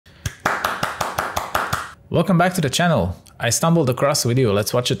Welcome back to the channel. I stumbled across a video,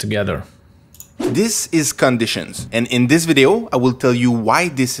 let's watch it together. This is conditions, and in this video I will tell you why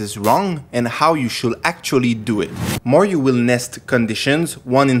this is wrong and how you should actually do it. More you will nest conditions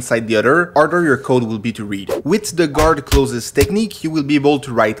one inside the other, harder your code will be to read. With the guard closes technique, you will be able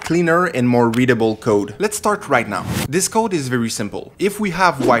to write cleaner and more readable code. Let's start right now. This code is very simple. If we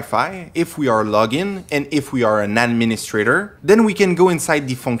have Wi-Fi, if we are login, and if we are an administrator, then we can go inside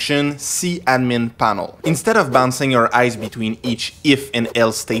the function cAdmin panel. Instead of bouncing our eyes between each if and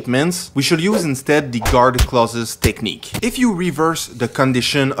else statements, we should use instead the guard clauses technique. If you reverse the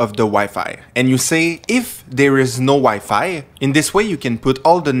condition of the Wi-Fi and you say if there is no Wi-Fi, in this way you can put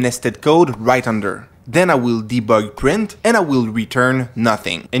all the nested code right under. Then I will debug print and I will return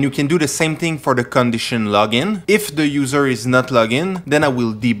nothing. And you can do the same thing for the condition login. If the user is not logged in, then I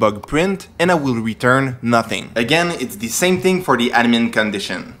will debug print and I will return nothing. Again, it's the same thing for the admin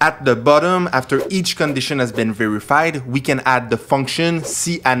condition. At the bottom, after each condition has been verified, we can add the function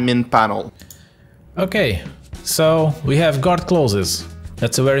cAdmin panel. Okay, so we have guard clauses.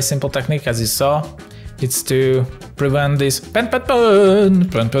 That's a very simple technique, as you saw. It's to prevent this pen. Where's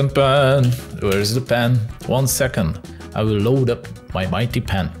the pen? 1 second. I will load up my mighty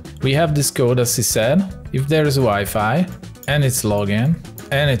pen. We have this code, as he said. If there is Wi-Fi and it's login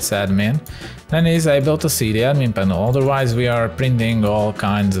and it's admin, then he's able to see the admin panel. Otherwise, we are printing all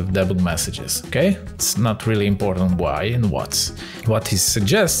kinds of debug messages. Okay, it's not really important why and what's. What he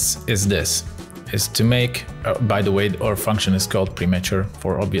suggests is this. Is to make, by the way, our function is called premature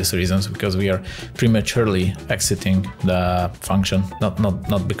for obvious reasons, because we are prematurely exiting the function,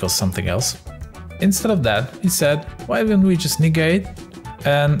 not because something else. Instead of that, he said, why don't we just negate?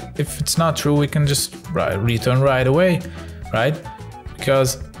 And if it's not true, we can just return right away, right?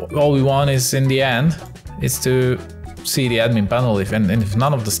 Because all we want is, in the end, is to see the admin panel. And if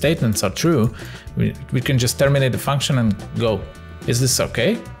none of the statements are true, we can just terminate the function and go, is this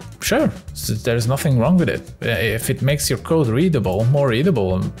okay? Sure, there's nothing wrong with it. If it makes your code readable, more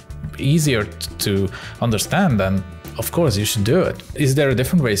readable, and easier to understand, then of course you should do it. Is there a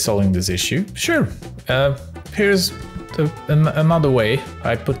different way of solving this issue? Sure. Here's another way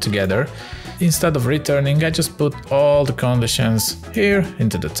I put together. Instead of returning, I just put all the conditions here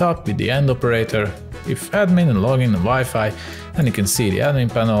into the top with the AND operator. If admin and login and Wi-Fi, then you can see the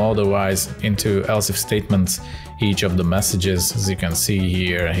admin panel, otherwise into else if statements, each of the messages, as you can see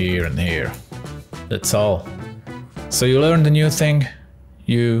here, here and here. That's all. So you learn the new thing,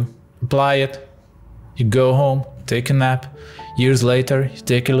 you apply it, you go home, take a nap. Years later, you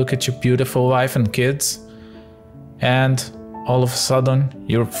take a look at your beautiful wife and kids, and all of a sudden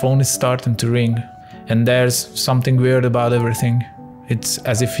your phone is starting to ring, and there's something weird about everything. It's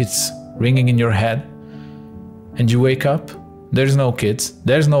as if it's ringing in your head, and you wake up, there's no kids,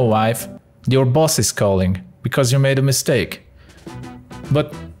 there's no wife, your boss is calling because you made a mistake.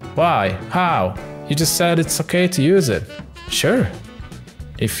 But why? How? You just said it's okay to use it. Sure,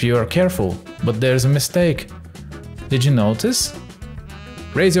 if you're careful, but there's a mistake. Did you notice?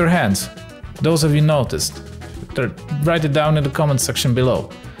 Raise your hands, those of you noticed. Write it down in the comment section below.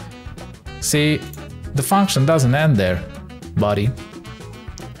 See, the function doesn't end there, buddy.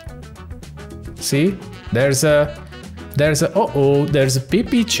 See, there's a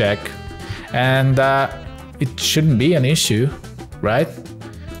PP check, and it shouldn't be an issue, right?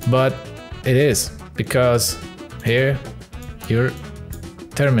 But it is, because here you're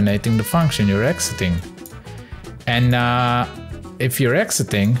terminating the function, you're exiting. And if you're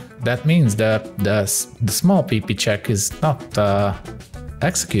exiting, that means the small PP check is not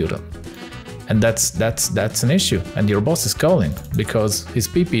executed. And that's an issue. And your boss is calling because his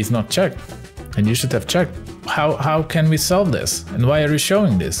PP is not checked. And you should have checked. How can we solve this? And why are you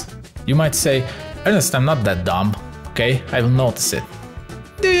showing this? You might say, Ernest, I'm not that dumb, okay? I will notice it.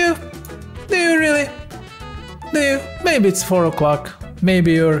 Do you? Do you really? Do you? Maybe it's 4 o'clock.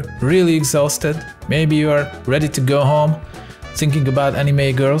 Maybe you're really exhausted. Maybe you are ready to go home, thinking about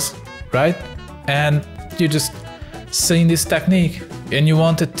anime girls, right? And you just seen this technique and you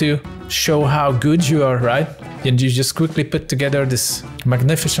wanted to show how good you are, right? And you just quickly put together this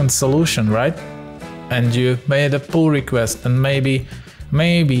magnificent solution, right? And you made a pull request, and maybe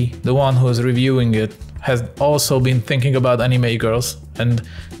the one who's reviewing it has also been thinking about anime girls, and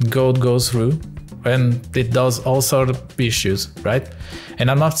code goes through and it does all sorts of issues, right? And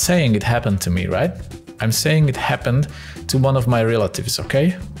I'm not saying it happened to me, right? I'm saying it happened to one of my relatives,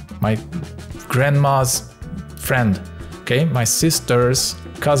 okay? My grandma's friend, okay? My sister's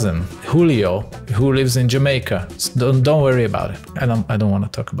cousin, Julio, who lives in Jamaica. So don't worry about it. I don't want to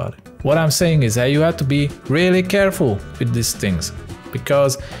talk about it. What I'm saying is that you have to be really careful with these things,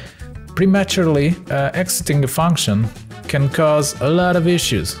 because prematurely exiting a function can cause a lot of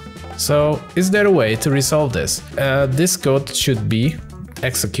issues. So is there a way to resolve this? This code should be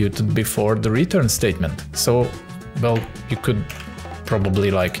executed before the return statement. So, well, you could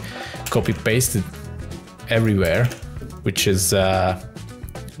probably like copy paste it everywhere, which is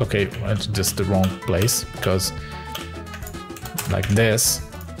okay, it's just the wrong place, because like this,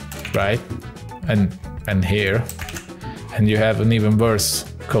 right? And here, and you have an even worse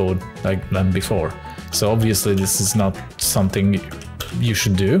code than before. So obviously this is not something you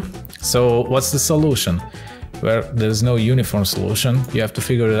should do. So what's the solution? Well, there's no uniform solution. You have to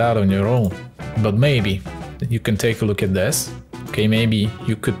figure it out on your own. But maybe you can take a look at this. Okay, maybe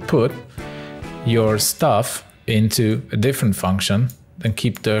you could put your stuff into a different function and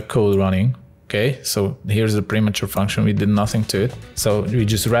keep the code running. Okay, so here's the premature function. We did nothing to it. So we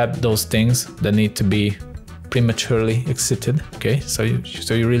just wrap those things that need to be prematurely exited. Okay, so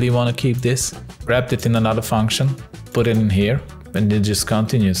you really want to keep this, wrapped it in another function, put it in here, and it just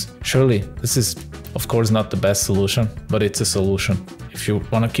continues. Surely this is of course not the best solution, but it's a solution. If you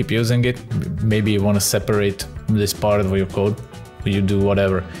want to keep using it, maybe you want to separate this part of your code, you do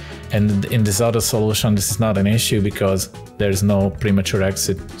whatever. And in this other solution, this is not an issue because there's no premature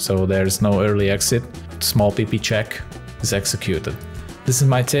exit, so there's no early exit. Small pp check is executed. This is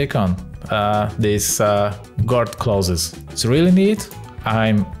my take on these guard clauses. It's really neat.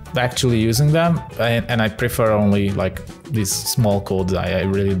 I'm actually using them, and I prefer only like these small codes. I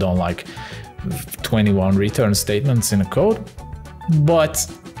really don't like 21 return statements in a code. But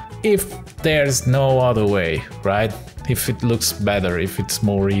if there's no other way, right? If it looks better, if it's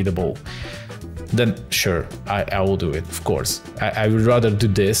more readable, then sure, I will do it, of course. I would rather do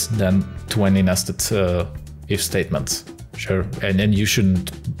this than 20 nested if statements, sure. And you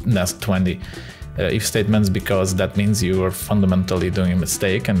shouldn't nest 20 if statements, because that means you are fundamentally doing a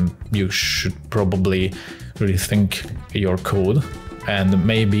mistake, and you should probably rethink your code and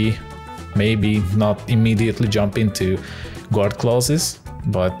maybe not immediately jump into guard clauses.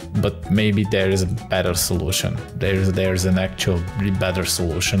 But maybe there is a better solution. There's an actually better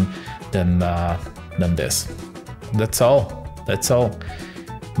solution than this. That's all.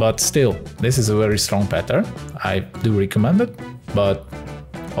 But still, this is a very strong pattern. I do recommend it, but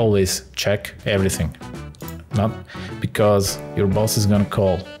always check everything. Not because your boss is gonna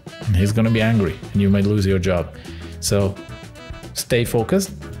call and he's gonna be angry and you might lose your job. So stay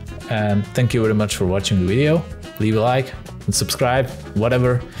focused, and thank you very much for watching the video. Leave a like and subscribe,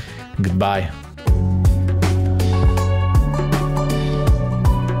 whatever. Goodbye.